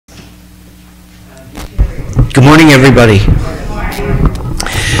Good morning, everybody.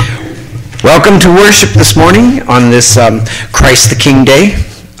 Welcome to worship this morning on this Christ the King Day,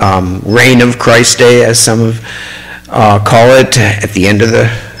 Reign of Christ Day, as some call it, at the end of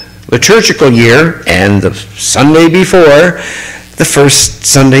the liturgical year, and the Sunday before the first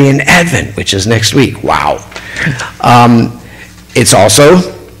Sunday in Advent, which is next week. Wow. It's also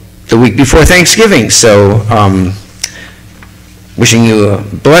the week before Thanksgiving, so wishing you a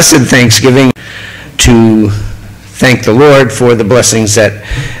blessed Thanksgiving, to thank the Lord for the blessings that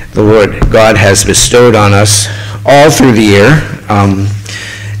the Lord God has bestowed on us all through the year.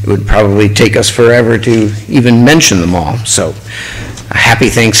 It would probably take us forever to even mention them all. So a happy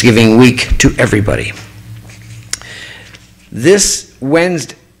Thanksgiving week to everybody. This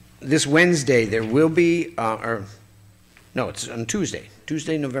Wednesday there will be, it's on Tuesday,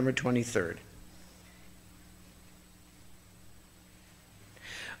 November 23rd.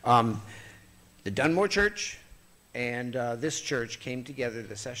 The Dunmore Church and this church came together,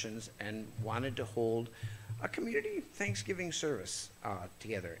 the sessions, and wanted to hold a community Thanksgiving service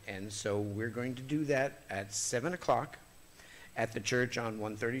together. And so we're going to do that at 7 o'clock at the church on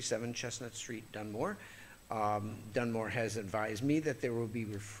 137 Chestnut Street, Dunmore. Dunmore has advised me that there will be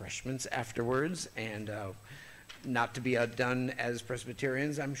refreshments afterwards, and not to be outdone as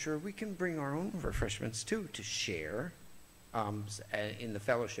Presbyterians, I'm sure we can bring our own refreshments too to share in the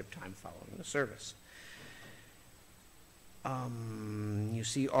fellowship time following the service. You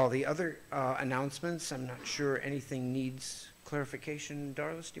see all the other announcements. I'm not sure anything needs clarification.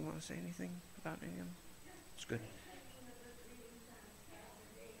 Darlis, do you want to say anything about any of them? It's good.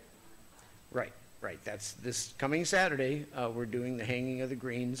 Right. That's this coming Saturday. We're doing the hanging of the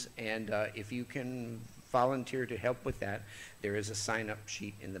greens, and if you can volunteer to help with that, there is a sign-up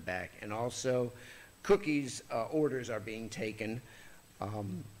sheet in the back. And also, cookies orders are being taken.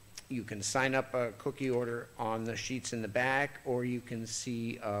 You can sign up a cookie order on the sheets in the back, or you can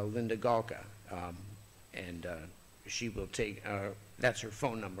see Linda Galka, and she will take, that's her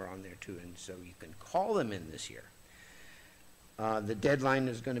phone number on there too, and so you can call them in this year. The deadline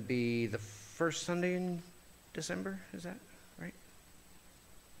is going to be the first Sunday in December, is that right?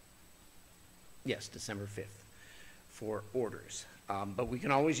 Yes, December 5th for orders, but we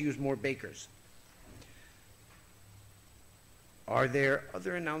can always use more bakers. Are there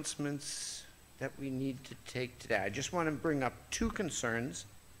other announcements that we need to take today? I just want to bring up two concerns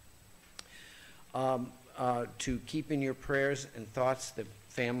to keep in your prayers and thoughts. The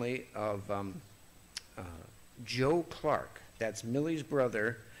family of Joe Clark, that's Millie's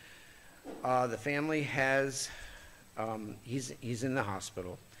brother. The family has, he's in the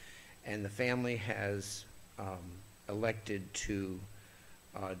hospital, and the family has elected to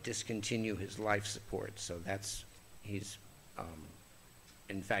discontinue his life support. So that's,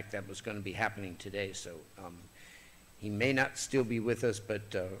 in fact, that was going to be happening today, so he may not still be with us, but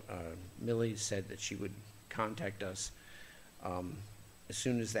Millie said that she would contact us as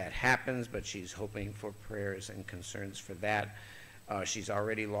soon as that happens, but she's hoping for prayers and concerns for that. She's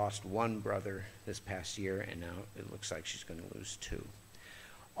already lost one brother this past year, and now it looks like she's going to lose two.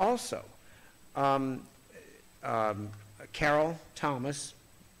 Also, Carol Thomas,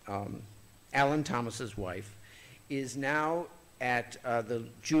 Alan Thomas's wife, is now at the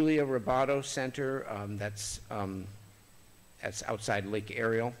Julia Robato Center. That's outside Lake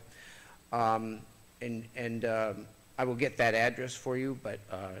Ariel, and I will get that address for you. But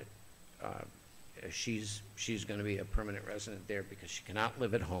she's going to be a permanent resident there because she cannot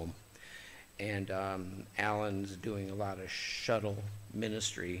live at home. And Alan's doing a lot of shuttle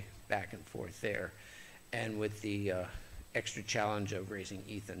ministry back and forth there, and with the extra challenge of raising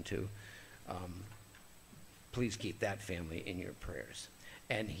Ethan too. Please keep that family in your prayers.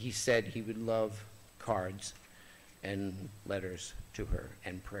 And he said he would love cards and letters to her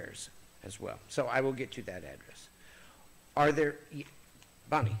and prayers as well. So I will get you that address. Are there,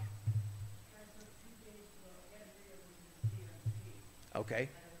 Bonnie? Okay.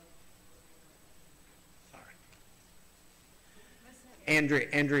 All right.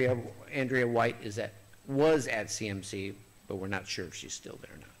 Andrea White was at CMC, but we're not sure if she's still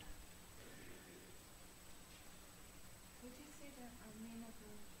there or not.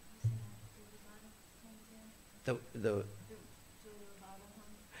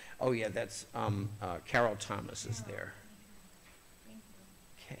 Oh yeah, that's Carol Thomas is there.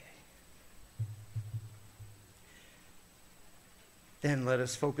 Okay. Then let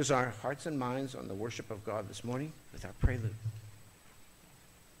us focus our hearts and minds on the worship of God this morning with our prelude.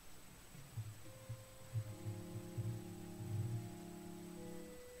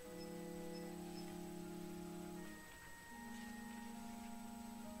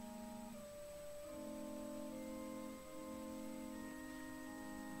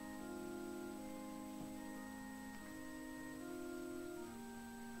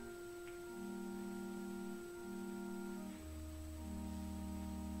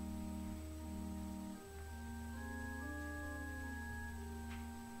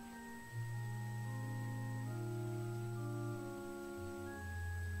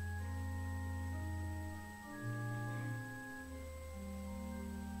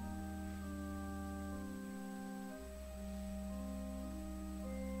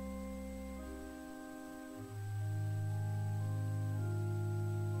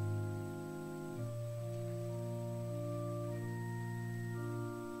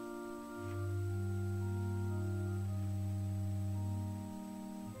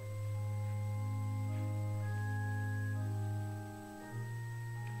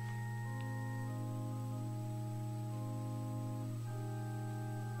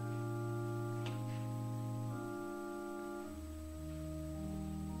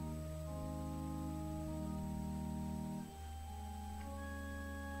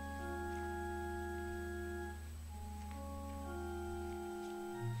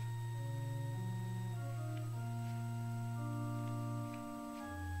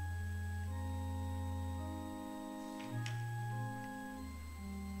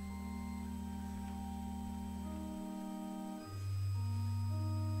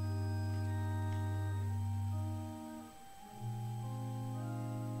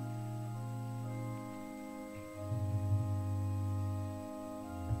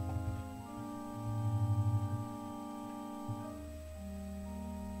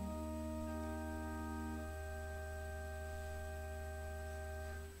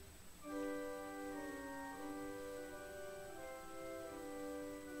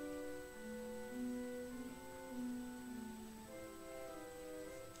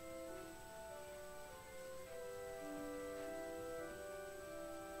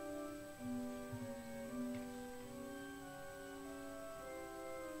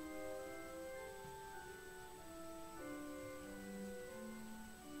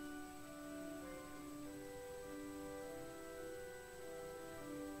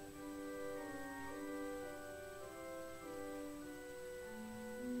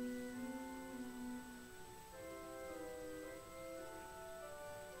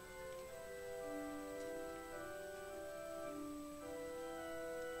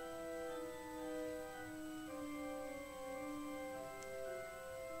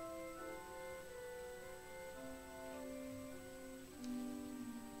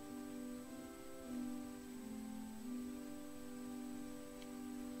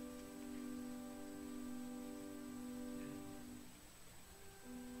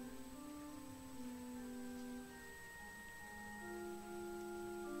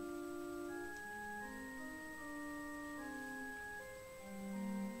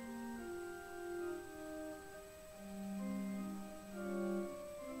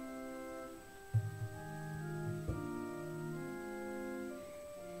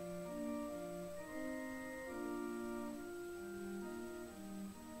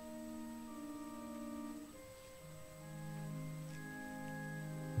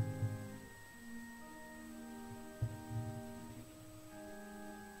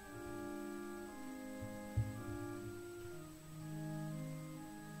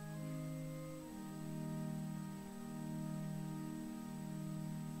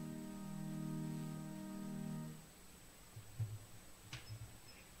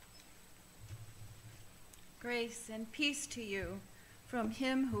 Grace and peace to you from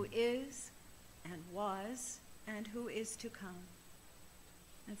him who is and was and who is to come,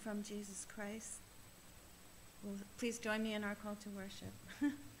 and from Jesus Christ. Well, please join me in our call to worship.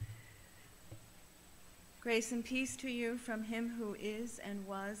 Grace and peace to you from him who is and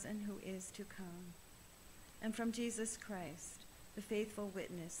was and who is to come, and from Jesus Christ, the faithful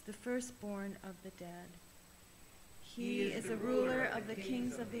witness, the firstborn of the dead. He is the ruler of the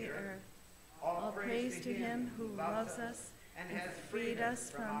kings of the earth. All praise to him who loves us and has freed us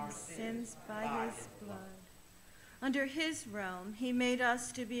from sins by his blood. Under his realm he made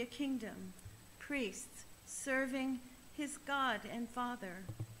us to be a kingdom, priests serving his God and Father.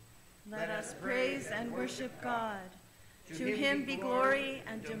 Let us praise and worship God. To him be glory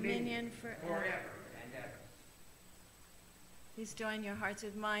and dominion forever and ever. Please join your hearts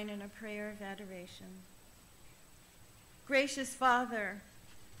with mine in a prayer of adoration. Gracious Father,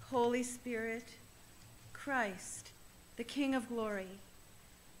 Holy Spirit, Christ, the King of glory,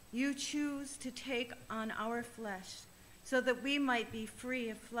 you choose to take on our flesh so that we might be free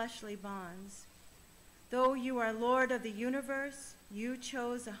of fleshly bonds. Though you are Lord of the universe, you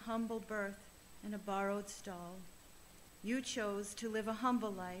chose a humble birth in a borrowed stall. You chose to live a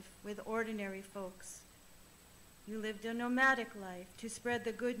humble life with ordinary folks. You lived a nomadic life to spread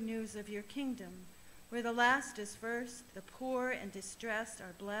the good news of your kingdom, where the last is first, the poor and distressed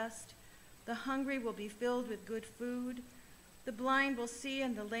are blessed, the hungry will be filled with good food, the blind will see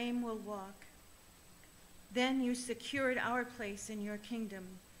and the lame will walk. Then you secured our place in your kingdom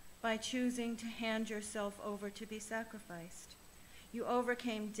by choosing to hand yourself over to be sacrificed. You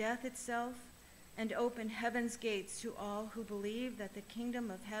overcame death itself and opened heaven's gates to all who believe that the kingdom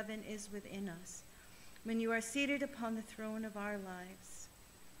of heaven is within us, when you are seated upon the throne of our lives.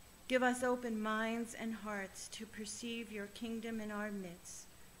 Give us open minds and hearts to perceive your kingdom in our midst,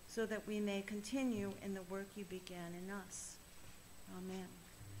 so that we may continue in the work you began in us. Amen.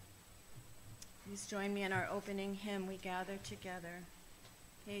 Please join me in our opening hymn, We Gather Together,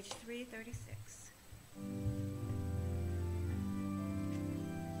 page 336.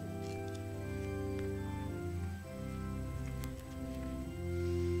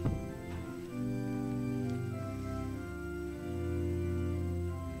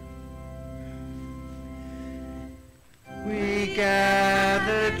 We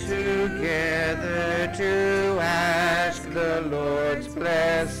gather together to ask the Lord's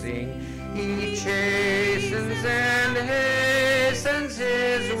blessing. He chastens and hastens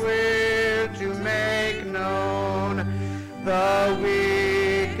his will to make known. The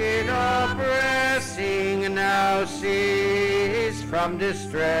wicked oppressing now cease from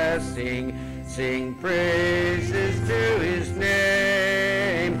distressing. Sing praises to his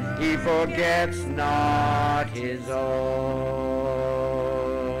name. He forgets not his own.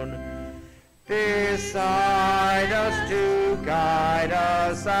 Beside us to guide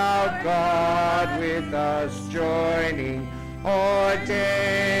us, our God with us joining,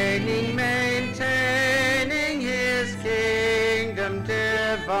 ordaining, maintaining his kingdom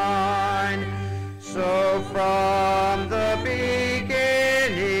divine. So from the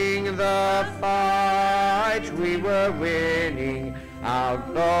beginning, the fight we were winning, our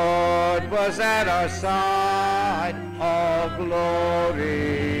Lord was at our side. All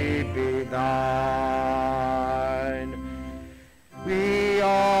glory be thine. We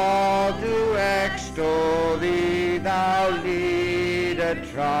all do extol thee, thou leader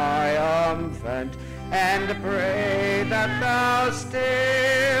triumphant, and pray that thou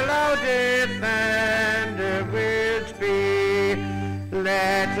still our defender wilt be.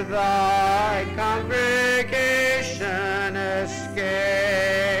 Let thy congregation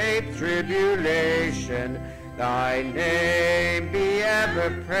escape tribulation. Thy name be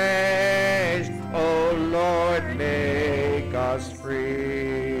ever praised. O Lord, make us free.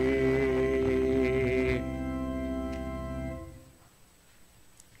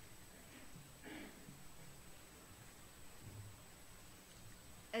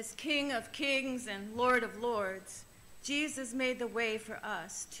 As King of kings and Lord of lords, Jesus made the way for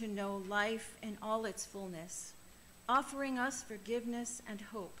us to know life in all its fullness, offering us forgiveness and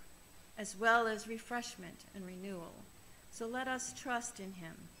hope, as well as refreshment and renewal. So let us trust in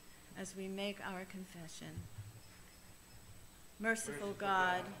him as we make our confession. Merciful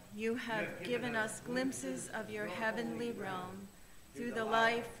God, you have given us glimpses of your heavenly realm through the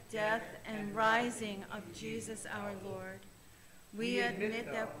life, death, and rising of Jesus our Lord. We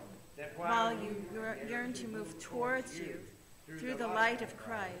admit that while you yearn to move towards you through the light of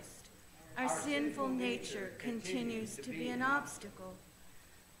Christ, our sinful nature continues to be an obstacle.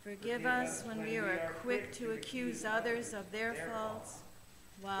 Forgive us when we are quick to accuse others of their faults,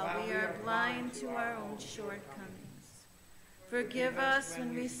 while we are blind to our own shortcomings. Forgive us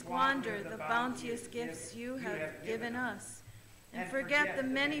when we squander the bounteous gifts you have given us, and forget the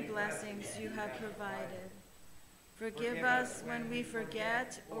many blessings you have provided. Forgive us when we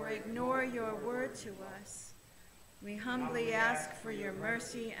forget or ignore your word to us. We humbly ask for your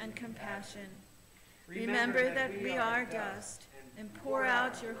mercy and compassion. Remember that we are dust, and pour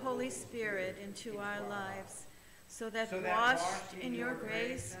out your Holy Spirit into our lives, so that washed in your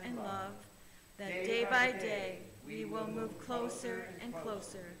grace and love, that day by day we will move closer and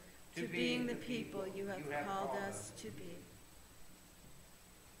closer to being the people you have called us to be.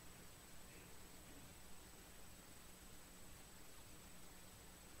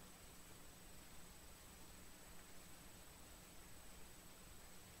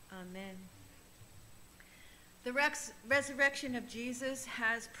 Amen. The resurrection of Jesus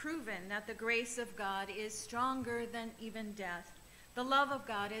has proven that the grace of God is stronger than even death. The love of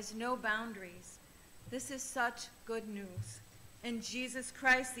God has no boundaries. This is such good news. In Jesus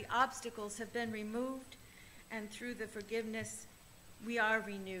Christ, the obstacles have been removed, and through the forgiveness, we are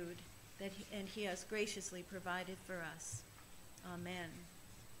renewed, and he has graciously provided for us. Amen.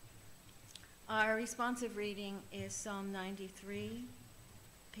 Our responsive reading is Psalm 93,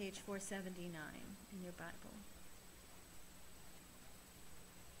 page 479 in your Bible.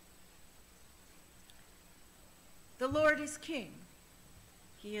 The Lord is king.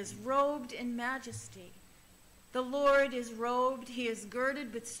 He is robed in majesty. The Lord is robed. He is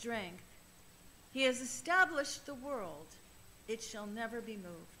girded with strength. He has established the world. It shall never be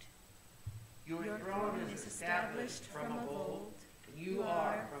moved. Your throne is established from of old. You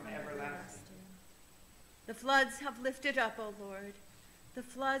are from everlasting. The floods have lifted up, O Lord. The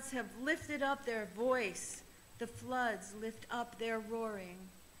floods have lifted up their voice. The floods lift up their roaring.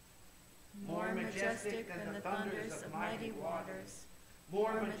 More majestic than the thunders of mighty waters,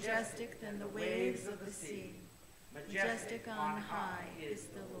 more majestic than the waves of the sea, majestic on high is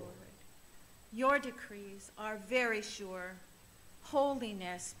the Lord. Your decrees are very sure.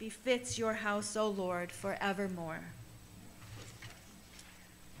 Holiness befits your house, O Lord, forevermore.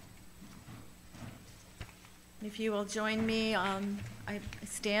 If you will join me, I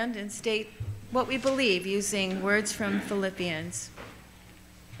stand and state what we believe using words from Philippians.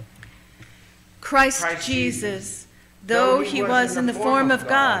 Christ Jesus, though he was in the form of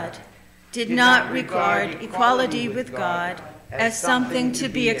God, did not regard equality with God as something to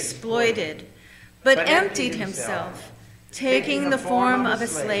be exploited, but emptied himself, taking the form of a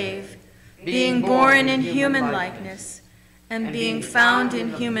slave, being born in human likeness, and being found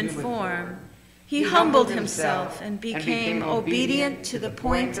in human form. He humbled himself and became obedient to the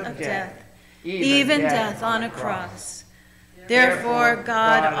point of death, even death on a cross. Therefore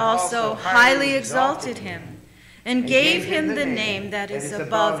God also highly exalted him and gave him the name that is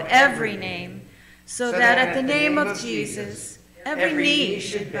above every name, so that at the name of Jesus every knee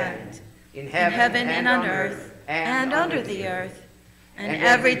should bend, in heaven and on earth and under the earth, and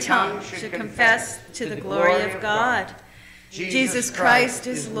every tongue should confess to the glory of God. Jesus Christ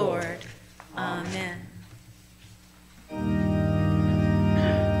is Lord. Amen.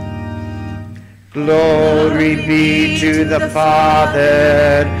 Glory be to the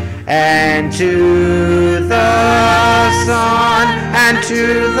Father, and to the Son, and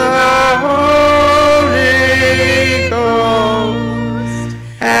to the Holy Ghost,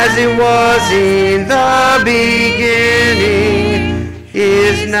 as it was in the beginning,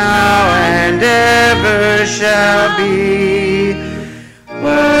 is now, and ever shall be,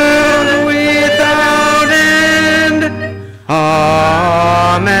 world without end.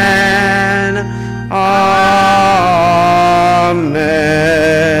 Amen. Amen.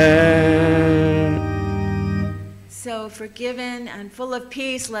 So, forgiven and full of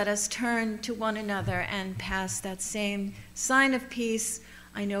peace, let us turn to one another and pass that same sign of peace.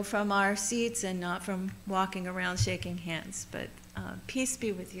 I know from our seats and not from walking around shaking hands, but peace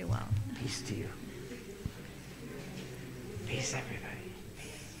be with you all. Peace to you. Peace, everybody.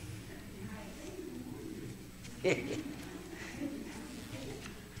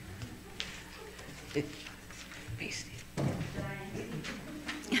 Peace to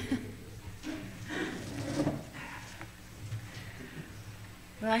you.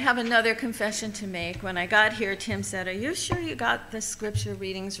 Well, I have another confession to make. When I got here, Tim said, "Are you sure you got the scripture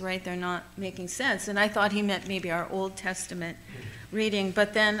readings right? They're not making sense." And I thought he meant maybe our Old Testament reading.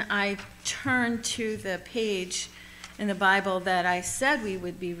 But then I turned to the page in the Bible that I said we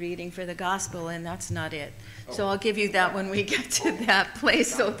would be reading for the gospel, and that's not it. So I'll give you that when we get to that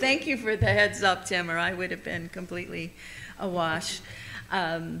place. So thank you for the heads up, Tim, or I would have been completely awash.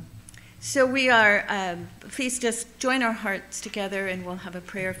 So we are, please just join our hearts together and we'll have a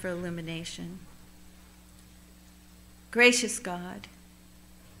prayer for illumination. Gracious God,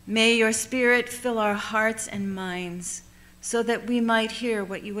 may your Spirit fill our hearts and minds so that we might hear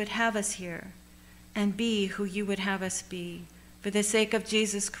what you would have us hear and be who you would have us be. For the sake of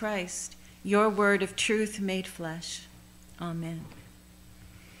Jesus Christ, your word of truth made flesh. Amen.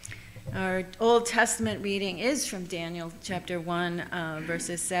 Our Old Testament reading is from Daniel chapter 1,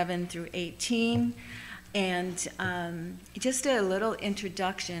 verses 7 through 18. And just a little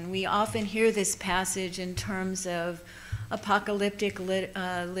introduction. We often hear this passage in terms of apocalyptic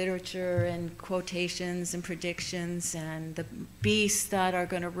literature and quotations and predictions and the beasts that are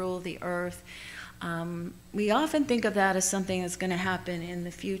going to rule the earth. We often think of that as something that's going to happen in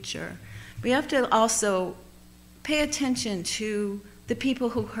the future. We have to also pay attention to the people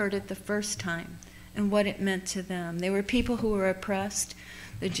who heard it the first time and what it meant to them. They were people who were oppressed.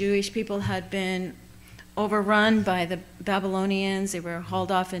 The Jewish people had been overrun by the Babylonians. They were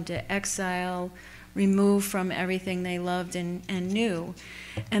hauled off into exile, removed from everything they loved and knew.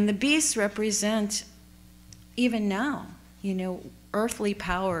 And the beasts represent, even now, earthly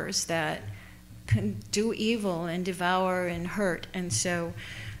powers that can do evil and devour and hurt. And so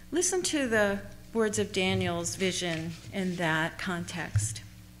listen to the words of Daniel's vision in that context.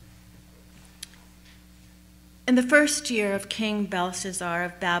 In the first year of King Belshazzar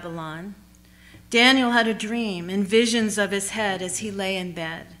of Babylon, Daniel had a dream and visions of his head as he lay in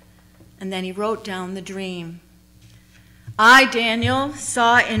bed. And then he wrote down the dream. I, Daniel,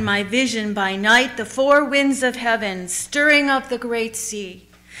 saw in my vision by night the four winds of heaven stirring up the great sea,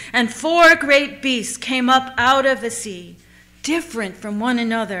 and four great beasts came up out of the sea, different from one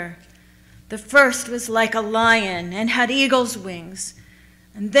another. The first was like a lion and had eagle's wings.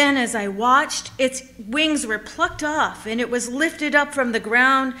 And then as I watched, its wings were plucked off, and it was lifted up from the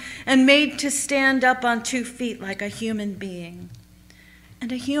ground and made to stand up on 2 feet like a human being.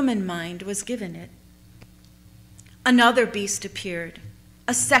 And a human mind was given it. Another beast appeared,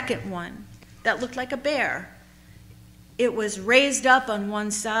 a second one that looked like a bear. It was raised up on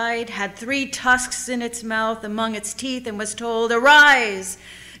one side, had 3 tusks in its mouth among its teeth, and was told, "Arise,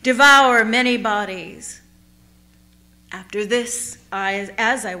 devour many bodies." After this,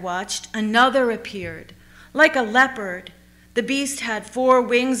 as I watched, another appeared, like a leopard. The beast had 4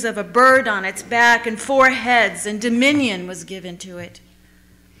 wings of a bird on its back and 4 heads, and dominion was given to it.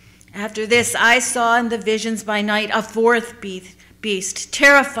 After this, I saw in the visions by night a 4th beast,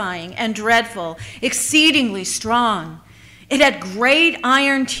 terrifying and dreadful, exceedingly strong. It had great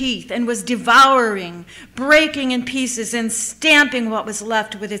iron teeth and was devouring, breaking in pieces and stamping what was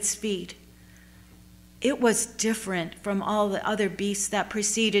left with its feet. It was different from all the other beasts that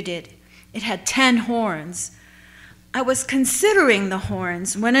preceded it. It had 10 horns. I was considering the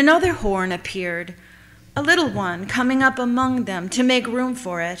horns when another horn appeared, a little one coming up among them to make room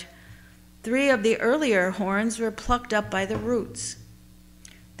for it. 3 of the earlier horns were plucked up by the roots.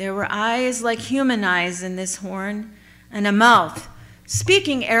 There were eyes like human eyes in this horn, and a mouth,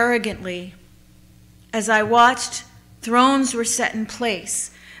 speaking arrogantly. As I watched, thrones were set in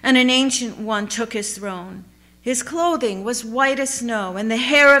place, and an ancient one took his throne. His clothing was white as snow, and the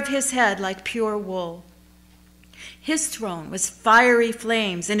hair of his head like pure wool. His throne was fiery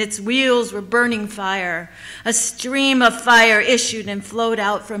flames, and its wheels were burning fire. A stream of fire issued and flowed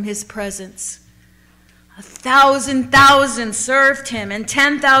out from his presence. 1,000,000 served him, and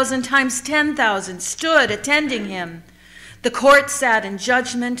 10,000 times 10,000 stood attending him. The court sat in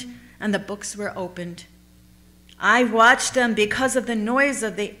judgment, and the books were opened. I watched them because of the noise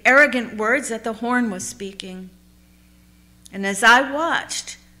of the arrogant words that the horn was speaking. And as I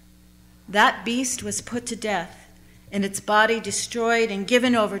watched, that beast was put to death, and its body destroyed and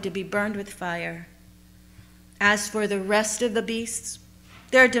given over to be burned with fire. As for the rest of the beasts,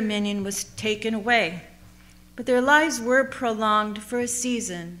 their dominion was taken away, but their lives were prolonged for a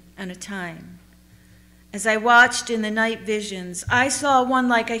season and a time. As I watched in the night visions, I saw one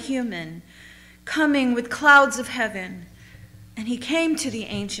like a human, coming with clouds of heaven, and he came to the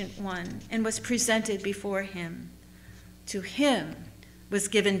Ancient One and was presented before him. To him was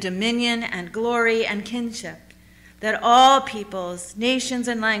given dominion and glory and kingship, that all peoples, nations,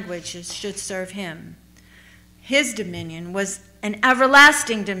 and languages should serve him. His dominion was an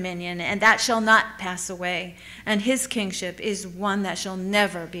everlasting dominion, and that shall not pass away, and his kingship is one that shall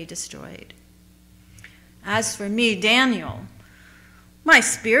never be destroyed. As for me, Daniel, my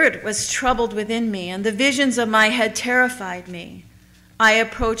spirit was troubled within me, and the visions of my head terrified me. I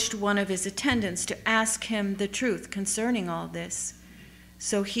approached one of his attendants to ask him the truth concerning all this.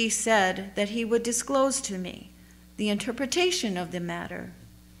 So he said that he would disclose to me the interpretation of the matter.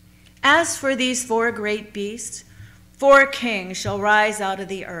 As for these 4 great beasts, 4 kings shall rise out of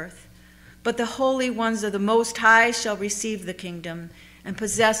the earth, but the holy ones of the Most High shall receive the kingdom and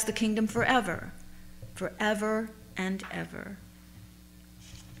possess the kingdom forever, forever and ever.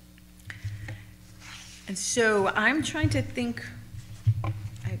 And so I'm trying to think,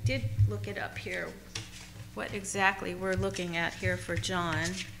 I did look it up here, what exactly we're looking at here for John.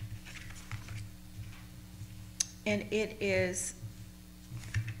 And it is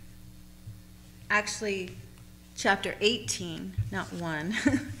actually chapter 18, not 1,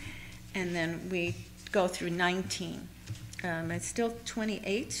 and then we go through 19. It's still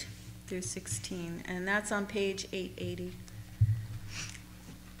 28 through 16, and that's on page 880.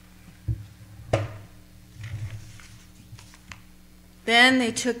 Then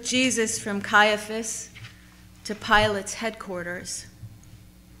they took Jesus from Caiaphas to Pilate's headquarters.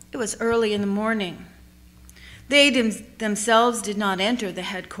 It was early in the morning. They themselves did not enter the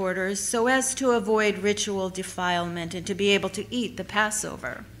headquarters so as to avoid ritual defilement and to be able to eat the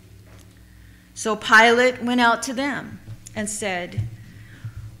Passover. So Pilate went out to them and said,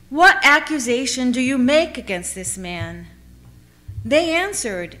 "What accusation do you make against this man?" They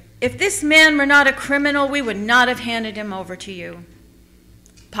answered, "If this man were not a criminal, we would not have handed him over to you."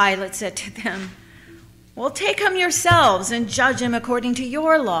 Pilate said to them, "Well, take him yourselves and judge him according to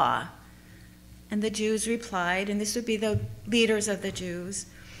your law." And the Jews replied, and this would be the leaders of the Jews,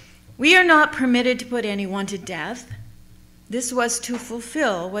 "We are not permitted to put anyone to death." This was to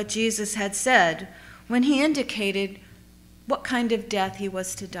fulfill what Jesus had said when he indicated what kind of death he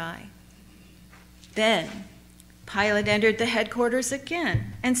was to die. Then Pilate entered the headquarters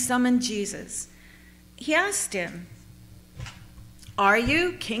again and summoned Jesus. He asked him, "Are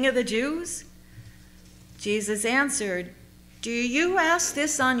you king of the Jews?" Jesus answered, "Do you ask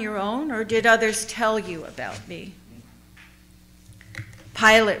this on your own, or did others tell you about me?"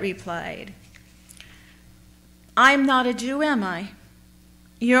 Pilate replied, "I'm not a Jew, am I?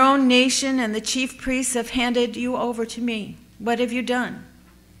 Your own nation and the chief priests have handed you over to me. What have you done?"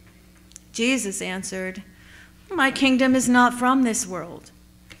 Jesus answered, "My kingdom is not from this world.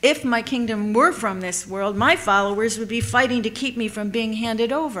 If my kingdom were from this world, my followers would be fighting to keep me from being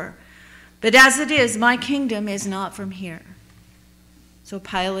handed over. But as it is, my kingdom is not from here." So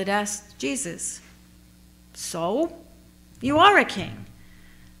Pilate asked Jesus, "So, you are a king?"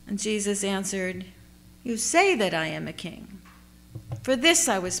 And Jesus answered, "You say that I am a king. For this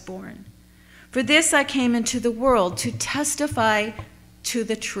I was born. For this I came into the world, to testify to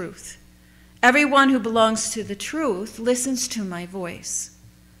the truth. Everyone who belongs to the truth listens to my voice."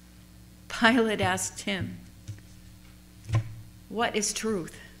 Pilate asked him, "What is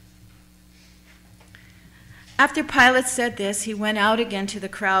truth?" After Pilate said this, he went out again to the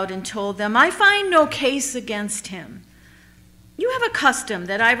crowd and told them, "I find no case against him. You have a custom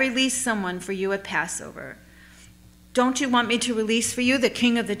that I release someone for you at Passover. Don't you want me to release for you the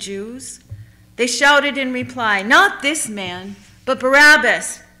King of the Jews?" They shouted in reply, "Not this man, but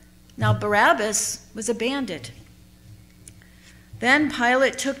Barabbas." Now Barabbas was a bandit. Then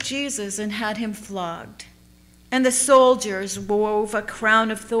Pilate took Jesus and had him flogged. And the soldiers wove a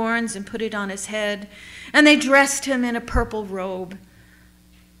crown of thorns and put it on his head, and they dressed him in a purple robe.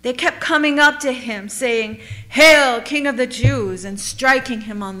 They kept coming up to him, saying, "Hail, King of the Jews," and striking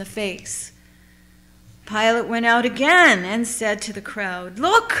him on the face. Pilate went out again and said to the crowd,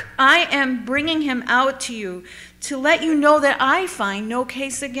 "Look, I am bringing him out to you to let you know that I find no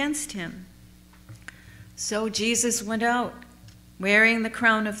case against him." So Jesus went out, wearing the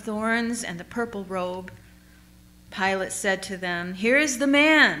crown of thorns and the purple robe. Pilate said to them, "Here is the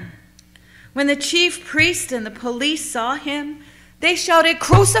man." When the chief priests and the police saw him, they shouted,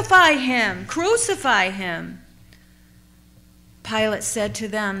 "Crucify him! Crucify him!" Pilate said to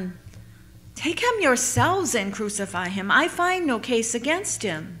them, "Take him yourselves and crucify him. I find no case against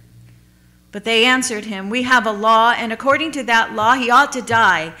him." But they answered him, "We have a law, and according to that law he ought to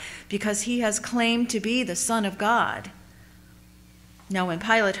die, because he has claimed to be the Son of God." Now when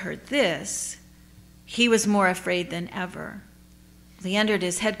Pilate heard this, he was more afraid than ever. He entered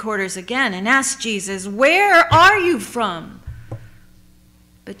his headquarters again and asked Jesus, "Where are you from?"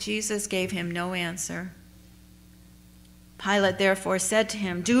 But Jesus gave him no answer. Pilate therefore said to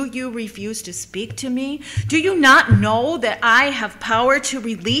him, "Do you refuse to speak to me? Do you not know that I have power to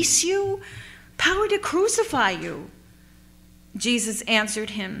release you, power to crucify you?" Jesus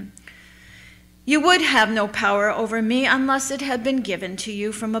answered him, "You would have no power over me unless it had been given to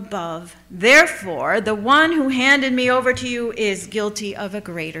you from above. Therefore, the one who handed me over to you is guilty of a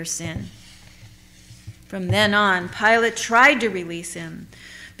greater sin." From then on, Pilate tried to release him.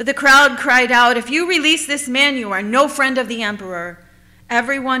 But the crowd cried out, "If you release this man, you are no friend of the emperor."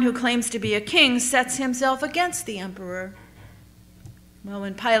 Everyone who claims to be a king sets himself against the emperor. Well,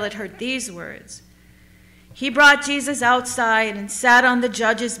 when Pilate heard these words, he brought Jesus outside and sat on the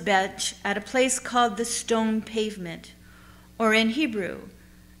judge's bench at a place called the Stone Pavement, or in Hebrew,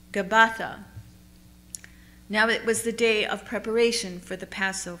 Gabbatha. Now it was the day of preparation for the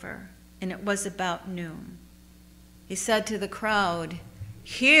Passover, and it was about noon. He said to the crowd,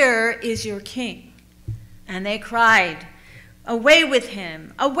 "Here is your king." And they cried, away with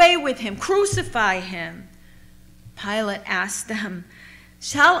him, crucify him." Pilate asked them,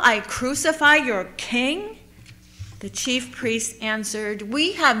 "Shall I crucify your king?" The chief priests answered,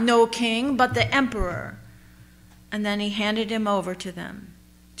 "We have no king but the emperor." And then he handed him over to them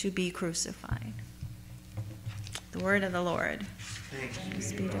to be crucified. The word of the Lord.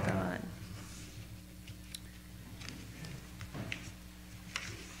 Thanks be to God.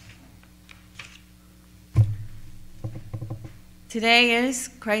 Today is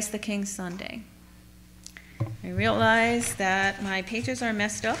Christ the King Sunday. I realize that my pages are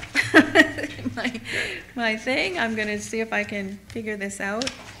messed up. my thing, I'm going to see if I can figure this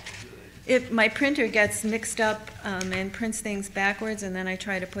out. If my printer gets mixed up and prints things backwards, and then I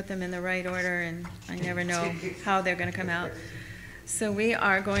try to put them in the right order, and I never know how they're going to come out. So we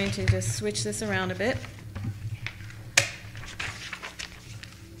are going to just switch this around a bit.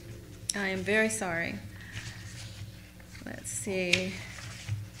 I am very sorry. Let's see.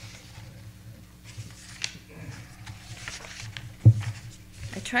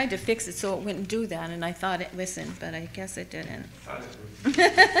 I tried to fix it so it wouldn't do that, and I thought it listened, but I guess it didn't.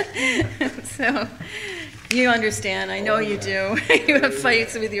 So, you understand. I know you do. You have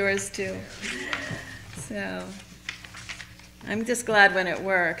fights with yours, too. So, I'm just glad when it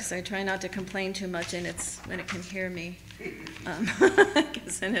works. I try not to complain too much, and it's when it can hear me,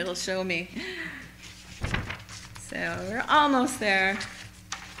 because then it'll show me. So, we're almost there,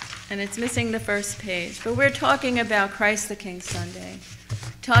 and it's missing the first page. But we're talking about Christ the King Sunday.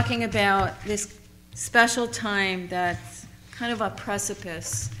 Talking about this special time that's kind of a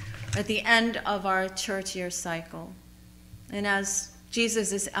precipice at the end of our church year cycle. And as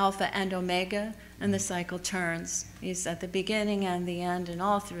Jesus is Alpha and Omega, and the cycle turns. He's at the beginning and the end and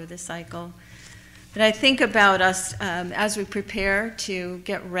all through the cycle. But I think about us as we prepare to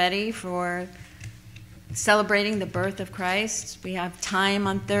get ready for celebrating the birth of Christ. We have time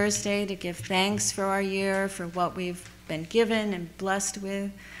on Thursday to give thanks for our year, for what we've been given and blessed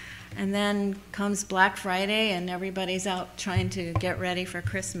with. And then comes Black Friday, and everybody's out trying to get ready for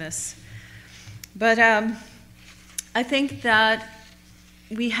Christmas. But I think that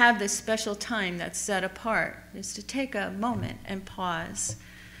we have this special time that's set apart, is to take a moment and pause,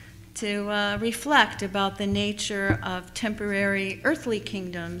 to reflect about the nature of temporary earthly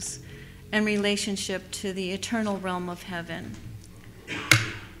kingdoms and relationship to the eternal realm of heaven.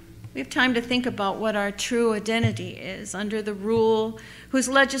 We have time to think about what our true identity is under the rule whose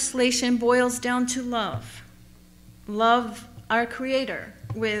legislation boils down to love. Love our Creator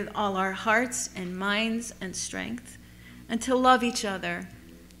with all our hearts and minds and strength, and to love each other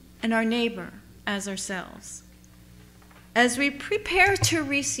and our neighbor as ourselves. As we prepare to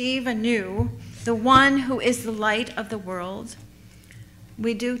receive anew the one who is the light of the world,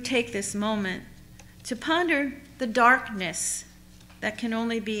 we do take this moment to ponder the darkness that can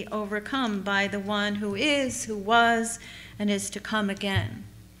only be overcome by the one who is, who was, and is to come again.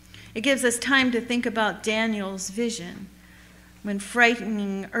 It gives us time to think about Daniel's vision, when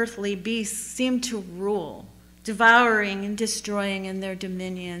frightening earthly beasts seem to rule, devouring and destroying in their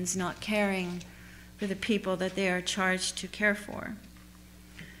dominions, not caring for the people that they are charged to care for.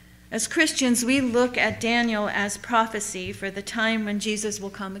 As Christians, we look at Daniel as prophecy for the time when Jesus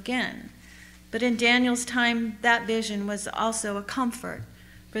will come again. But in Daniel's time, that vision was also a comfort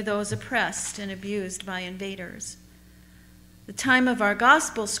for those oppressed and abused by invaders. The time of our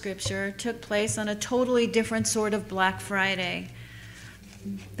gospel scripture took place on a totally different sort of Black Friday,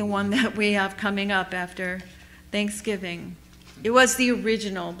 the one that we have coming up after Thanksgiving. It was the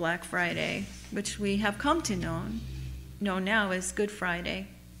original Black Friday, which we have come to know now as Good Friday.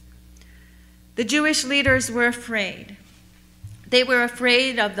 The Jewish leaders were afraid. They were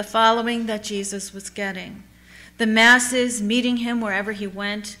afraid of the following that Jesus was getting. The masses meeting him wherever he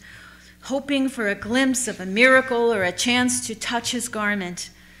went, hoping for a glimpse of a miracle or a chance to touch his garment.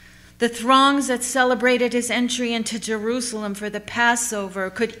 The throngs that celebrated his entry into Jerusalem for the Passover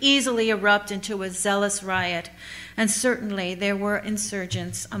could easily erupt into a zealous riot, and certainly there were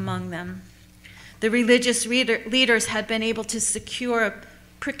insurgents among them. The religious leaders had been able to secure a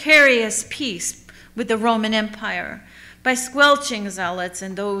precarious peace with the Roman Empire by squelching zealots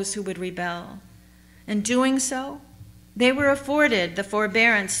and those who would rebel. In doing so, They were afforded the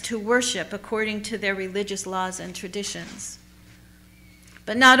forbearance to worship according to their religious laws and traditions.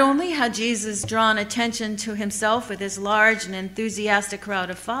 But not only had Jesus drawn attention to himself with his large and enthusiastic crowd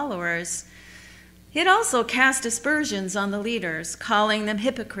of followers, he had also cast aspersions on the leaders, calling them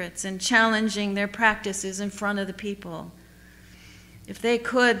hypocrites and challenging their practices in front of the people. If they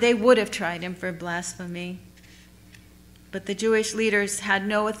could, they would have tried him for blasphemy. But the Jewish leaders had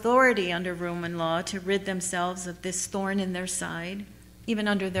no authority under Roman law to rid themselves of this thorn in their side, even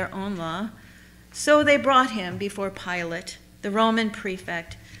under their own law. So they brought him before Pilate, the Roman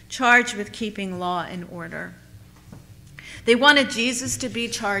prefect, charged with keeping law and order. They wanted Jesus to be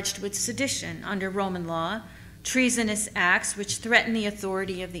charged with sedition under Roman law, treasonous acts which threaten the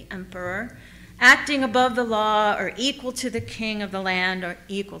authority of the emperor, acting above the law or equal to the king of the land or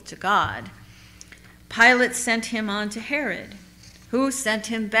equal to God. Pilate sent him on to Herod, who sent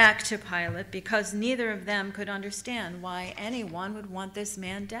him back to Pilate because neither of them could understand why anyone would want this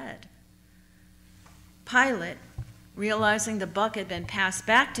man dead. Pilate, realizing the buck had been passed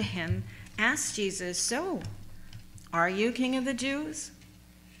back to him, asked Jesus, "So, are you king of the Jews?"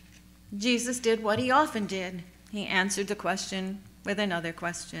 Jesus did what he often did. He answered the question with another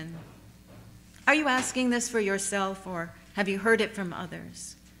question. "Are you asking this for yourself, or have you heard it from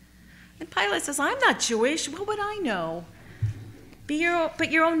others?" And Pilate says, "I'm not Jewish. What would I know?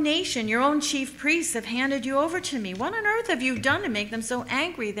 But your own nation, your own chief priests have handed you over to me. What on earth have you done to make them so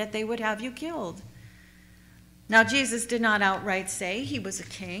angry that they would have you killed?" Now, Jesus did not outright say he was a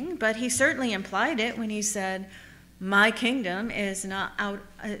king, but he certainly implied it when he said, "My kingdom is not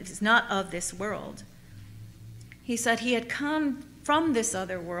of this world." He said he had come from this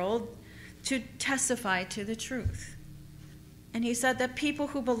other world to testify to the truth. And he said that people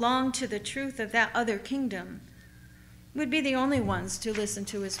who belonged to the truth of that other kingdom would be the only ones to listen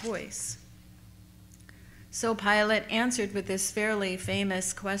to his voice. So Pilate answered with this fairly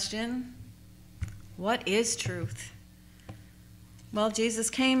famous question, "What is truth?" Well, Jesus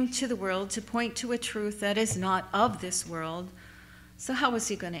came to the world to point to a truth that is not of this world. So how was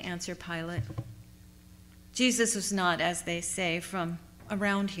he going to answer Pilate? Jesus was not, as they say, from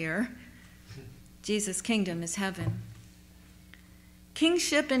around here. Jesus' kingdom is heaven.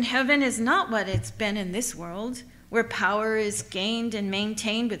 Kingship in heaven is not what it's been in this world, where power is gained and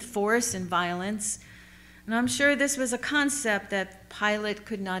maintained with force and violence. And I'm sure this was a concept that Pilate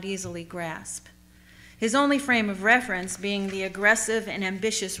could not easily grasp, his only frame of reference being the aggressive and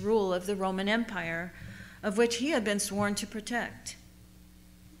ambitious rule of the Roman Empire, of which he had been sworn to protect.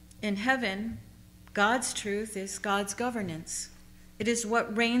 In heaven, God's truth is God's governance. It is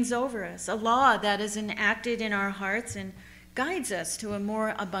what reigns over us, a law that is enacted in our hearts and guides us to a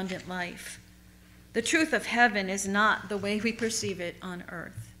more abundant life. The truth of heaven is not the way we perceive it on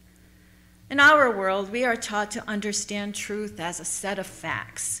earth. In our world, we are taught to understand truth as a set of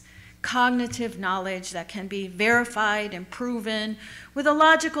facts, cognitive knowledge that can be verified and proven with a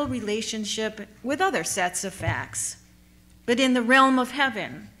logical relationship with other sets of facts. But in the realm of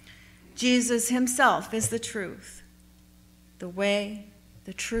heaven, Jesus himself is the truth, the way,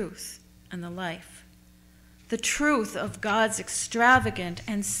 the truth, and the life. The truth of God's extravagant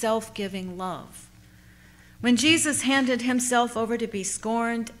and self-giving love. When Jesus handed himself over to be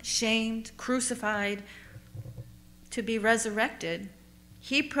scorned, shamed, crucified, to be resurrected,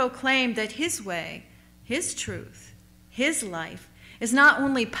 he proclaimed that his way, his truth, his life is not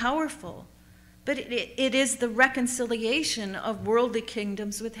only powerful, but it is the reconciliation of worldly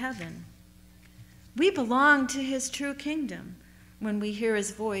kingdoms with heaven. We belong to his true kingdom when we hear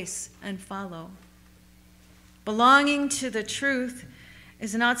his voice and follow. Belonging to the truth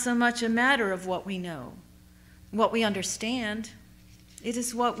is not so much a matter of what we know, what we understand. It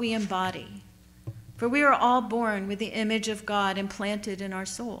is what we embody. For we are all born with the image of God implanted in our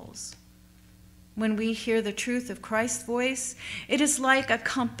souls. When we hear the truth of Christ's voice, it is like a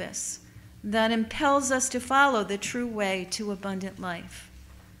compass that impels us to follow the true way to abundant life.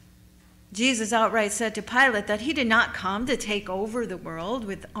 Jesus outright said to Pilate that he did not come to take over the world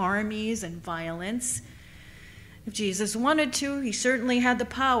with armies and violence. If Jesus wanted to, he certainly had the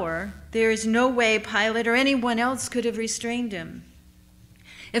power. There is no way Pilate or anyone else could have restrained him.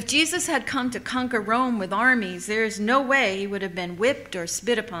 If Jesus had come to conquer Rome with armies, there is no way he would have been whipped or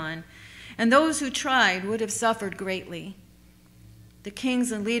spit upon, and those who tried would have suffered greatly. The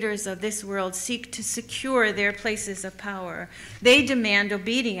kings and leaders of this world seek to secure their places of power. They demand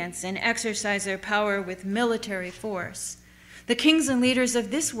obedience and exercise their power with military force. The kings and leaders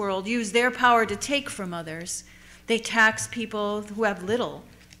of this world use their power to take from others. They tax people who have little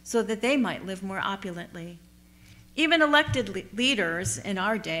so that they might live more opulently. Even elected leaders in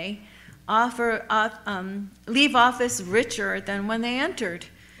our day leave office richer than when they entered,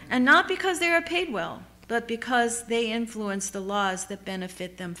 and not because they are paid well, but because they influence the laws that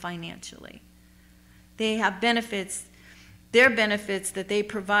benefit them financially. They have benefits, their benefits that they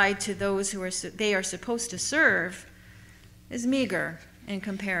provide to those who they are supposed to serve is meager in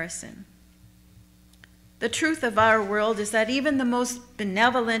comparison. The truth of our world is that even the most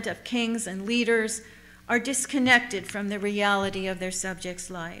benevolent of kings and leaders are disconnected from the reality of their subjects'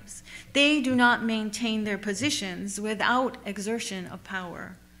 lives. They do not maintain their positions without exertion of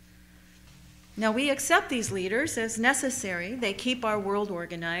power. Now, we accept these leaders as necessary. They keep our world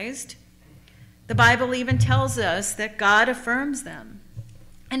organized. The Bible even tells us that God affirms them.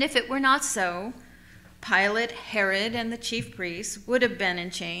 And if it were not so, Pilate, Herod, and the chief priests would have been in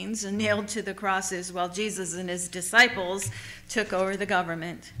chains and nailed to the crosses while Jesus and his disciples took over the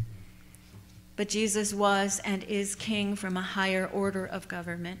government. But Jesus was and is king from a higher order of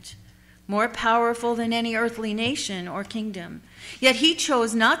government, more powerful than any earthly nation or kingdom. Yet he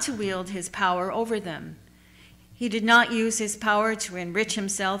chose not to wield his power over them. He did not use his power to enrich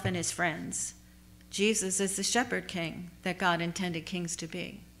himself and his friends. Jesus is the shepherd king that God intended kings to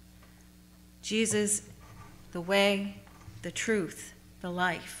be. Jesus, the way, the truth, the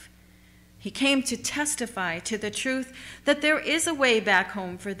life. He came to testify to the truth that there is a way back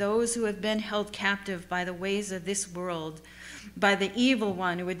home for those who have been held captive by the ways of this world, by the evil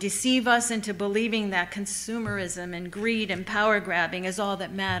one who would deceive us into believing that consumerism and greed and power grabbing is all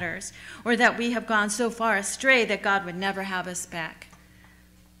that matters, or that we have gone so far astray that God would never have us back.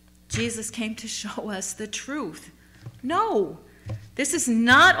 Jesus came to show us the truth. No, this is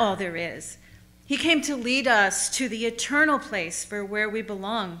not all there is. He came to lead us to the eternal place for where we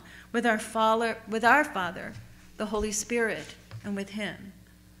belong, with our Father, the Holy Spirit, and with him.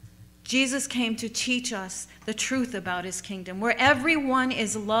 Jesus came to teach us the truth about his kingdom, where everyone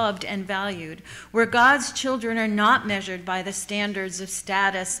is loved and valued, where God's children are not measured by the standards of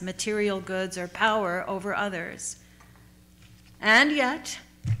status, material goods, or power over others. And yet,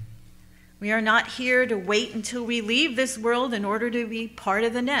 we are not here to wait until we leave this world in order to be part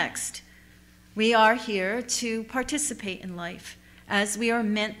of the next. We are here to participate in life, as we are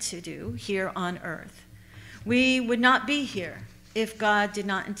meant to do here on earth. We would not be here if God did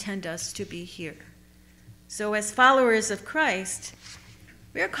not intend us to be here. So as followers of Christ,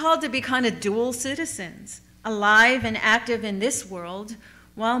 we are called to be kind of dual citizens, alive and active in this world,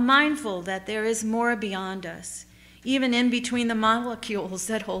 while mindful that there is more beyond us, even in between the molecules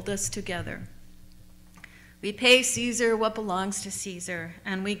that hold us together. We pay Caesar what belongs to Caesar,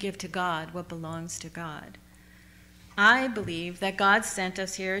 and we give to God what belongs to God. I believe that God sent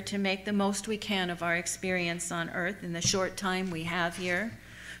us here to make the most we can of our experience on earth in the short time we have here,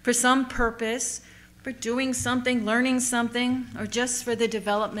 for some purpose, for doing something, learning something, or just for the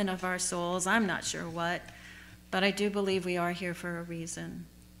development of our souls. I'm not sure what, but I do believe we are here for a reason.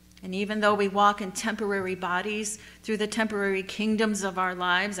 And even though we walk in temporary bodies through the temporary kingdoms of our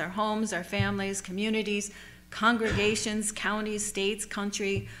lives, our homes, our families, communities, congregations, counties, states,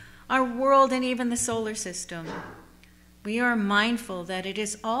 country, our world, and even the solar system, we are mindful that it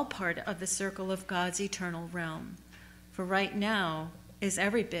is all part of the circle of God's eternal realm. For right now is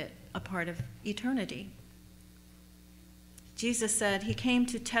every bit a part of eternity. Jesus said he came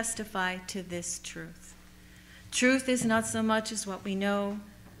to testify to this truth. Truth is not so much as what we know,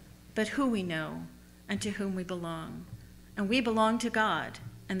 but who we know and to whom we belong. And we belong to God,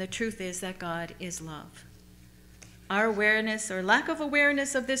 and the truth is that God is love. Our awareness or lack of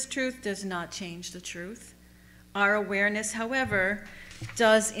awareness of this truth does not change the truth. Our awareness, however,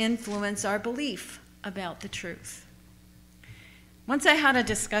 does influence our belief about the truth. Once I had a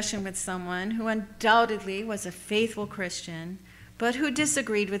discussion with someone who undoubtedly was a faithful Christian, but who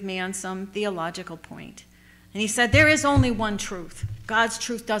disagreed with me on some theological point. And he said, there is only one truth. God's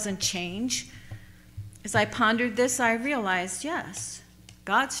truth doesn't change. As I pondered this, I realized, yes,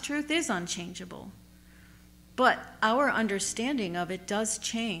 God's truth is unchangeable. But our understanding of it does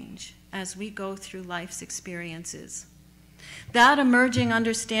change as we go through life's experiences. That emerging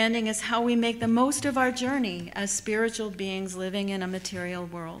understanding is how we make the most of our journey as spiritual beings living in a material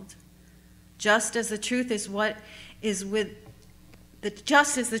world. Just as the truth is what it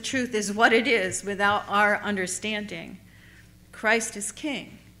is without our understanding, Christ is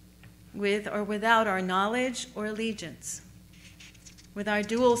king, with or without our knowledge or allegiance. With our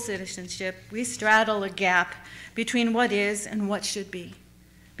dual citizenship, we straddle a gap between what is and what should be,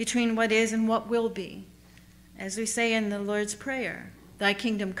 between what is and what will be. As we say in the Lord's Prayer, thy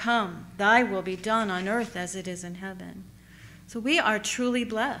kingdom come, thy will be done on earth as it is in heaven. So we are truly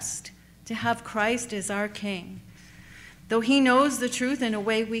blessed to have Christ as our King. Though he knows the truth in a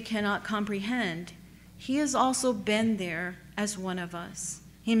way we cannot comprehend, he has also been there as one of us.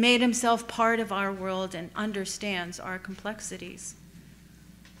 He made himself part of our world and understands our complexities.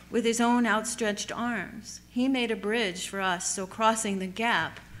 With his own outstretched arms, he made a bridge for us so crossing the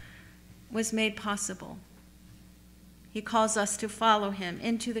gap was made possible. He calls us to follow him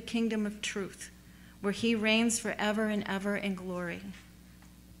into the kingdom of truth, where he reigns forever and ever in glory.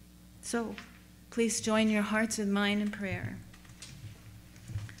 So, please join your hearts with mine in prayer.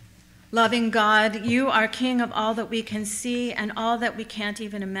 Loving God, you are King of all that we can see and all that we can't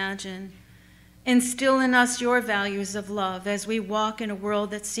even imagine. Instill in us your values of love as we walk in a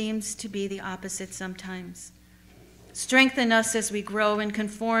world that seems to be the opposite sometimes. Strengthen us as we grow and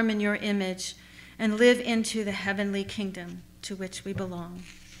conform in your image and live into the heavenly kingdom to which we belong.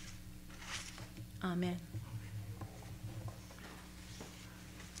 Amen.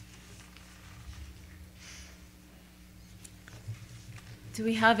 Do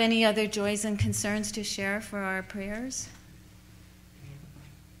we have any other joys and concerns to share for our prayers?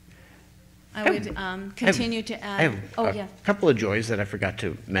 I would continue to add. I have a couple of joys that I forgot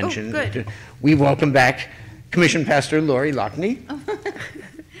to mention. Oh, good. We welcome back Commission Pastor Lori Lockney.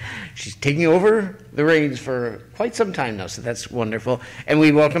 She's taking over the reins for quite some time now, so that's wonderful. And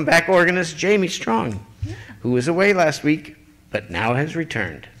we welcome back organist Jamie Strong, who was away last week, but now has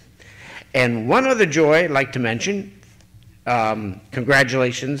returned. And one other joy I'd like to mention,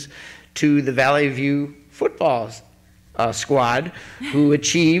 congratulations to the Valley View football squad, who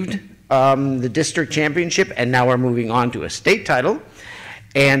achieved the district championship and now are moving on to a state title.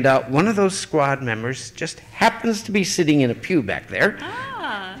 And one of those squad members just happens to be sitting in a pew back there.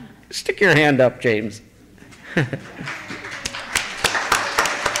 Ah. Stick your hand up, James. James?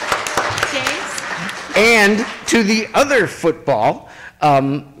 And to the other football,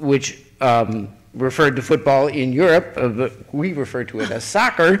 which referred to football in Europe, but we refer to it as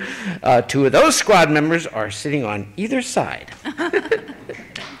soccer. Two of those squad members are sitting on either side.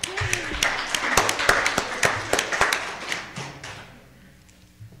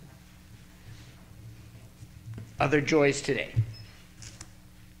 Other joys today.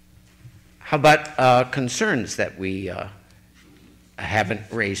 How about concerns that we haven't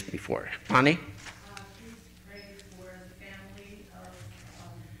raised before? Connie? Please pray for the family of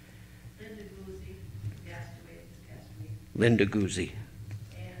Linda Guzzi, who passed away this past week, Linda Guzzi.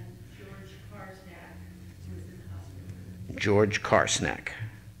 and George Karsnack, who is in the hospital. George Karsnack.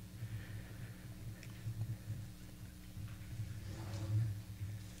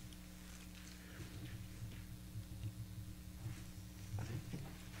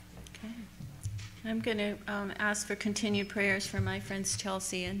 I'm going to ask for continued prayers for my friends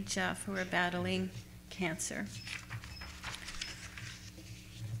Chelsea and Jeff, who are battling cancer.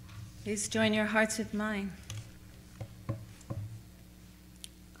 Please join your hearts with mine.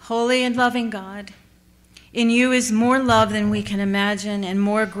 Holy and loving God, in you is more love than we can imagine and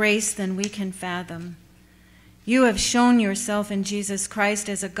more grace than we can fathom. You have shown yourself in Jesus Christ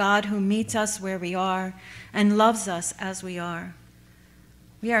as a God who meets us where we are and loves us as we are.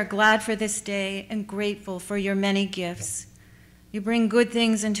 We are glad for this day and grateful for your many gifts. You bring good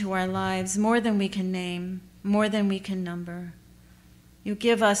things into our lives, more than we can name, more than we can number. You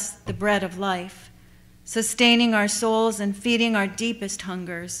give us the bread of life, sustaining our souls and feeding our deepest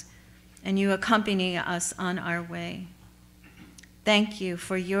hungers, and you accompany us on our way. Thank you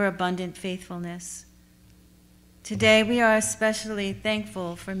for your abundant faithfulness. Today we are especially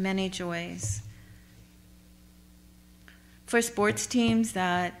thankful for many joys. For sports teams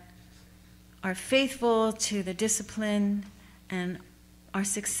that are faithful to the discipline and are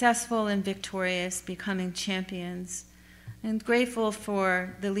successful and victorious, becoming champions, and grateful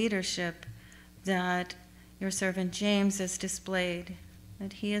for the leadership that your servant James has displayed,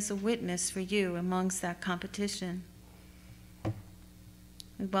 that he is a witness for you amongst that competition.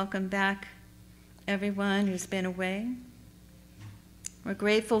 We welcome back everyone who's been away. We're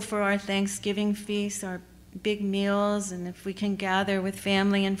grateful for our Thanksgiving feast, our big meals, and if we can gather with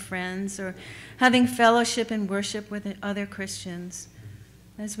family and friends or having fellowship and worship with other Christians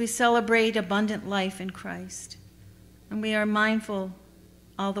as we celebrate abundant life in Christ. And we are mindful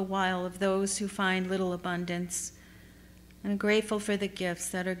all the while of those who find little abundance, and grateful for the gifts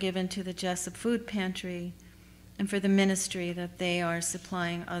that are given to the Jessup Food Pantry and for the ministry that they are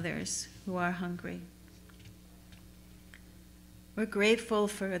supplying others who are hungry. We're grateful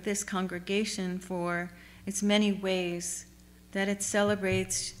for this congregation for its many ways that it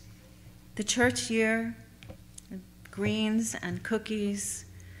celebrates the church year, greens and cookies,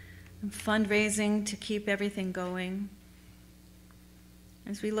 and fundraising to keep everything going,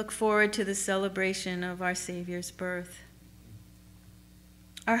 as we look forward to the celebration of our Savior's birth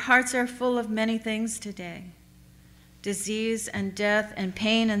Our hearts are full of many things today. Disease and death and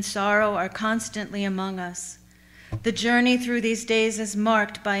pain and sorrow are constantly among us. The journey through these days is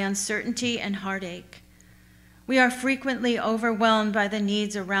marked by uncertainty and heartache. We are frequently overwhelmed by the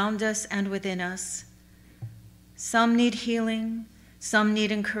needs around us and within us. Some need healing, some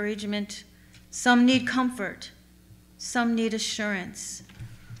need encouragement, some need comfort, some need assurance.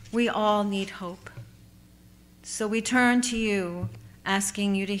 We all need hope. So we turn to you,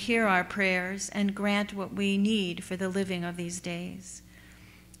 asking you to hear our prayers and grant what we need for the living of these days.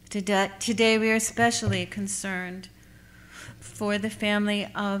 Today we are especially concerned for the family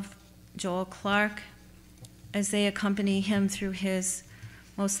of Joel Clark as they accompany him through his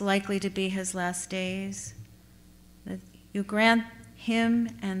most likely to be his last days. That you grant him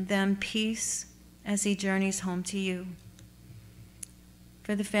and them peace as he journeys home to you.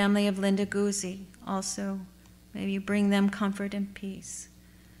 For the family of Linda Guzzi also, may you bring them comfort and peace.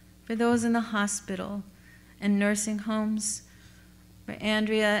 For those in the hospital and nursing homes, for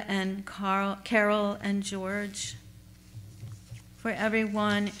Andrea and Carol and George, for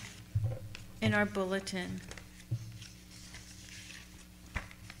everyone in our bulletin.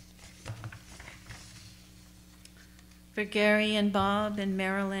 For Gary and Bob and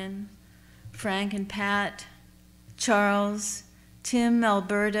Marilyn, Frank and Pat, Charles, Tim,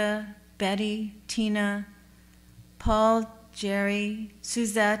 Alberta, Betty, Tina, Paul, Jerry,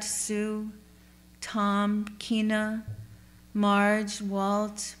 Suzette, Sue, Tom, Kina, Marge,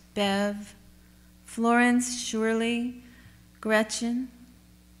 Walt, Bev, Florence, Shirley, Gretchen,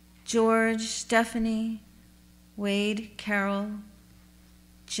 George, Stephanie, Wade, Carol,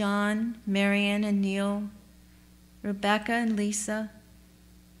 John, Marion, and Neil, Rebecca and Lisa,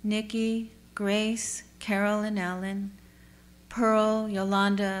 Nikki, Grace, Carol and Alan, Pearl,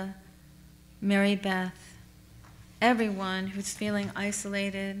 Yolanda, Mary Beth, everyone who's feeling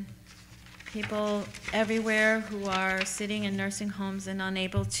isolated, people everywhere who are sitting in nursing homes and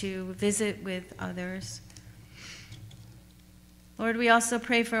unable to visit with others. Lord, we also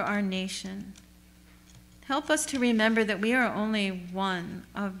pray for our nation. Help us to remember that we are only one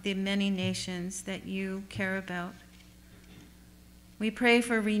of the many nations that you care about. We pray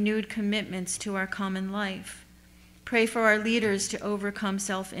for renewed commitments to our common life. Pray for our leaders to overcome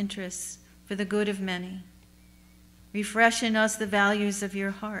self-interest for the good of many. Refresh in us the values of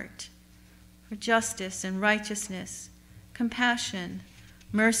your heart, for justice and righteousness, compassion,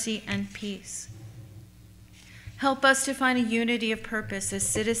 mercy, and peace. Help us to find a unity of purpose as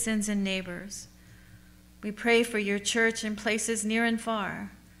citizens and neighbors. We pray for your church in places near and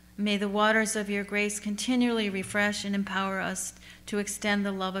far. May the waters of your grace continually refresh and empower us to extend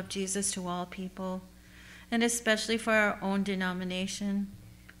the love of Jesus to all people, and especially for our own denomination,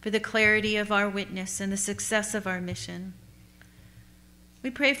 for the clarity of our witness and the success of our mission. We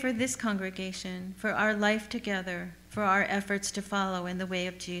pray for this congregation, for our life together, for our efforts to follow in the way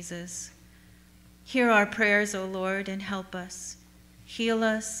of Jesus. Hear our prayers, O Lord, and help us. Heal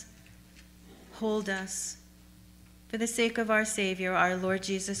us, hold us, for the sake of our Savior, our Lord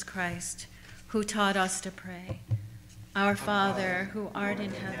Jesus Christ, who taught us to pray. Our Father, who art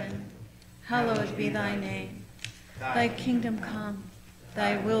in heaven, hallowed be thy name. Thy kingdom come,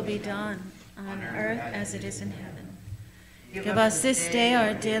 thy will be done, on earth as it is in heaven. Give us this day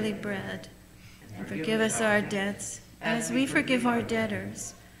our daily bread, and forgive us our debts, as we forgive our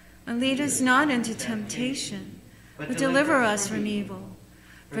debtors. And lead us not into temptation, but deliver us from evil.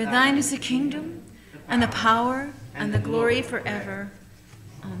 For thine is the kingdom, and the power, and the glory forever.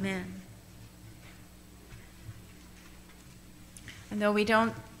 Amen. And though we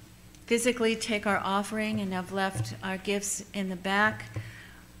don't physically take our offering and have left our gifts in the back,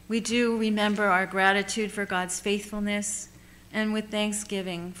 we do remember our gratitude for God's faithfulness, and with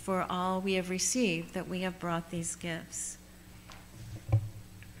thanksgiving for all we have received that we have brought these gifts.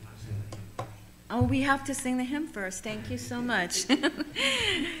 Oh, we have to sing the hymn first. Thank you so much.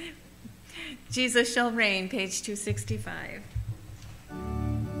 Jesus Shall Reign, page 265.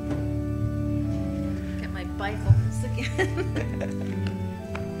 Get my Bible again.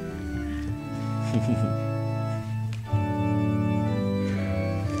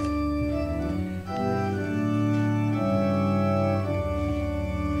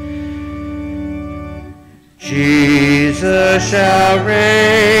 Jesus shall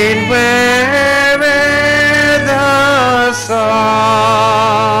reign wherever the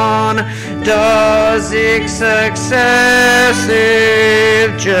sun does its successive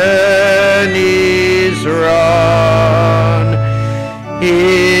journeys run.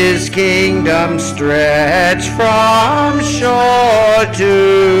 His kingdom stretch from shore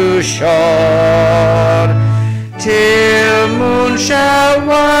to shore, till moon shall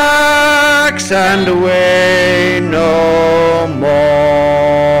wax and wane no more.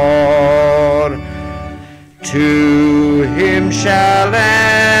 To him shall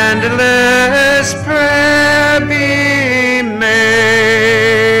endless prayer be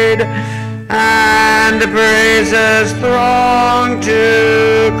made, and praises throng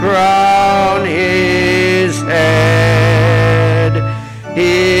to crown his head.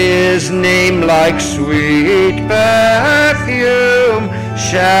 His name like sweet perfume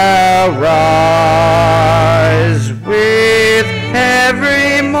shall rise with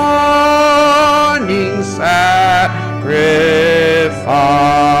every morning sacrifice.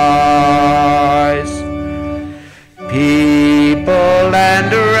 People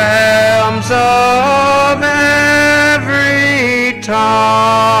and realms of every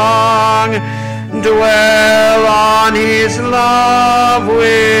tongue dwell on his love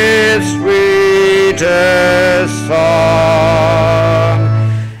with sweetest song,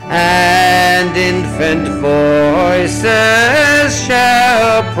 and infant voices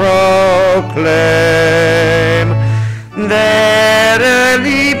shall proclaim their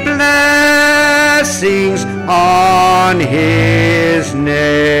early blessings on his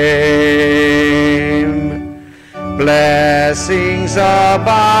name. Blessings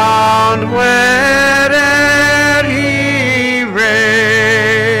abound where'er he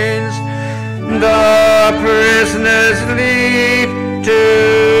reigns. The prisoners leave to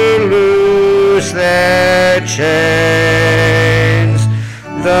loose their chains.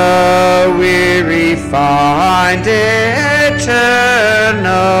 The weary find eternal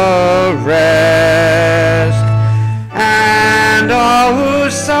rest, and all who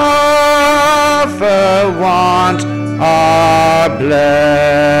suffer want are blessed.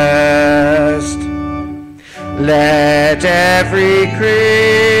 Let every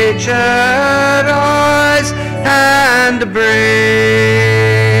creature rise and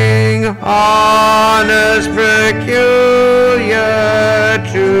bring honors peculiar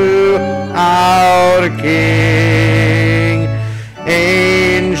to our King.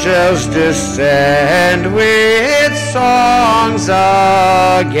 Angels descend with songs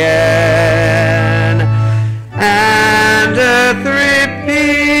again, and earth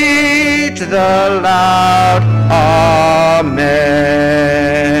repeat the loud Amen.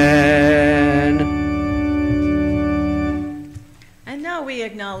 And now we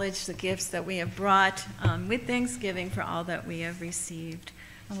acknowledge the gifts that we have brought with thanksgiving for all that we have received.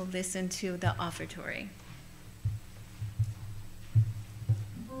 And we'll listen to the offertory.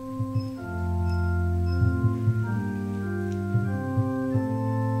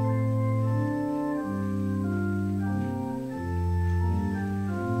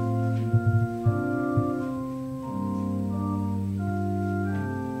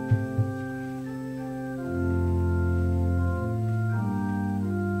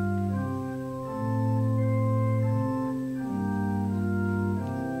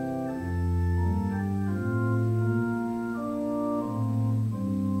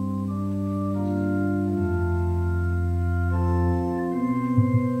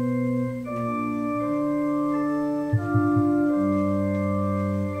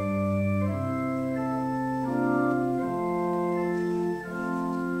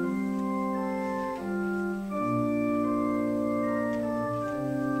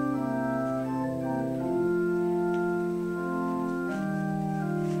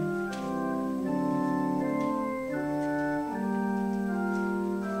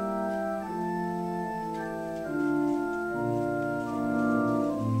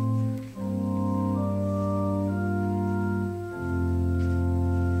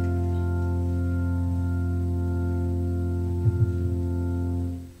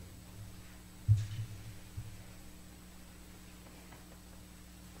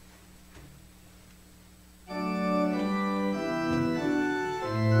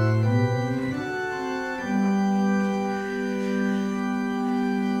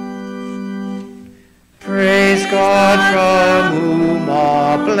 Praise God from whom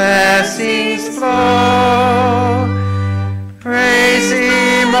all blessings flow. Praise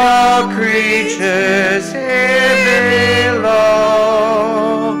him, all creatures here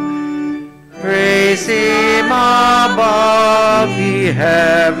below. Praise him above, ye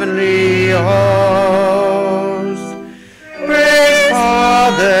heavenly hosts. Praise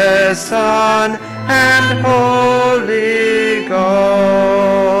Father, Son, and Holy Ghost.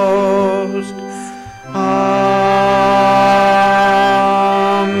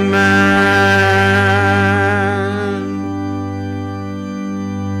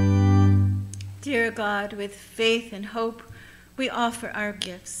 Dear God, with faith and hope, we offer our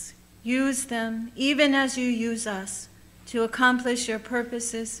gifts. Use them, even as you use us, to accomplish your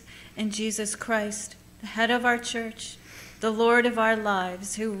purposes in Jesus Christ, the head of our church, the Lord of our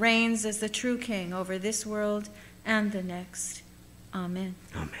lives, who reigns as the true King over this world and the next. Amen.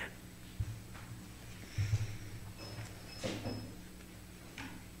 Amen.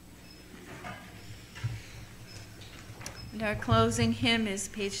 And our closing hymn is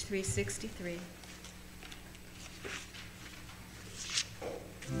page 363.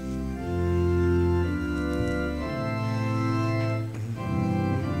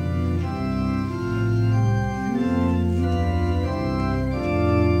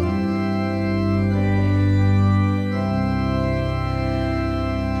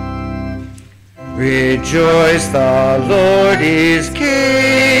 Rejoice, the Lord is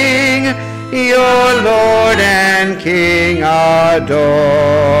King, your Lord and King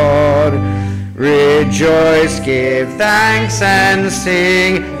adored. Rejoice, give thanks and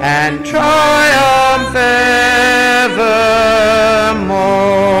sing, and triumph evermore.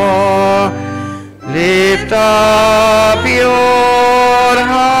 Lift up your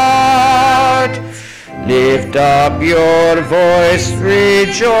heart, lift up your voice,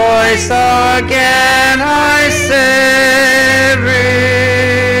 rejoice again, I say,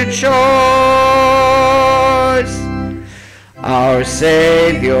 rejoice. Our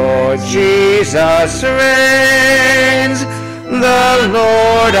Savior Jesus reigns, the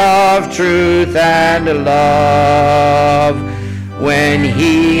Lord of truth and love. When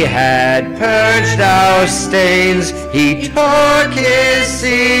he had purged our stains, he took his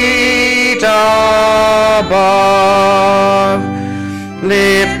seat above.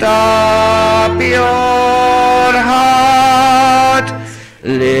 Lift up your heart,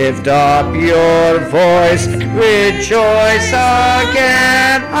 lift up your voice, rejoice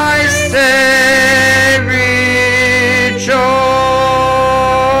again, I say, rejoice.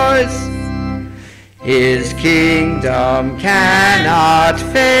 His kingdom cannot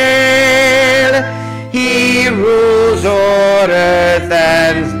fail, he rules o'er earth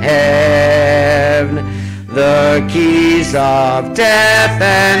and heaven. The keys of death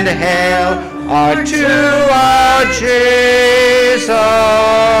and hell are to our Jesus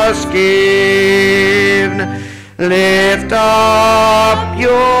given. Lift up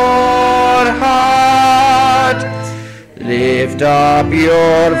your heart, lift up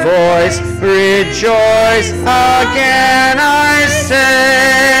your voice, rejoice again, I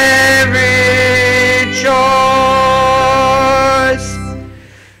say, rejoice.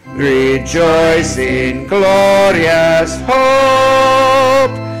 Rejoice in glorious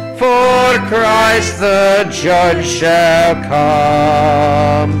hope, for Christ the Judge shall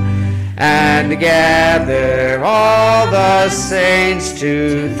come, and gather all the saints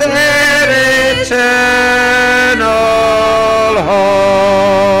to their eternal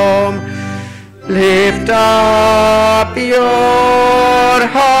home. Lift up your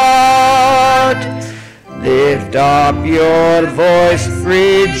heart, lift up your voice,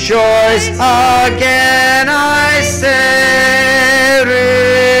 rejoice again, I say,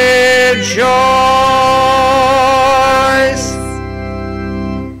 rejoice.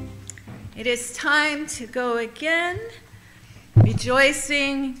 It is time to go again,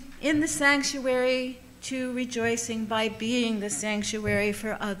 rejoicing in the sanctuary to rejoicing by being the sanctuary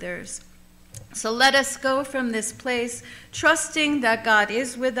for others. So let us go from this place, trusting that God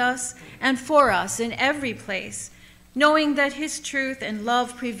is with us and for us in every place, knowing that his truth and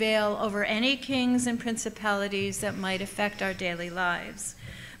love prevail over any kings and principalities that might affect our daily lives.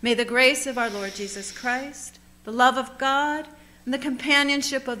 May the grace of our Lord Jesus Christ, the love of God, and the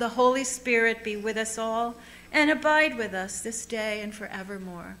companionship of the Holy Spirit be with us all and abide with us this day and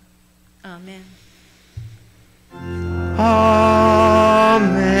forevermore. Amen. Amen.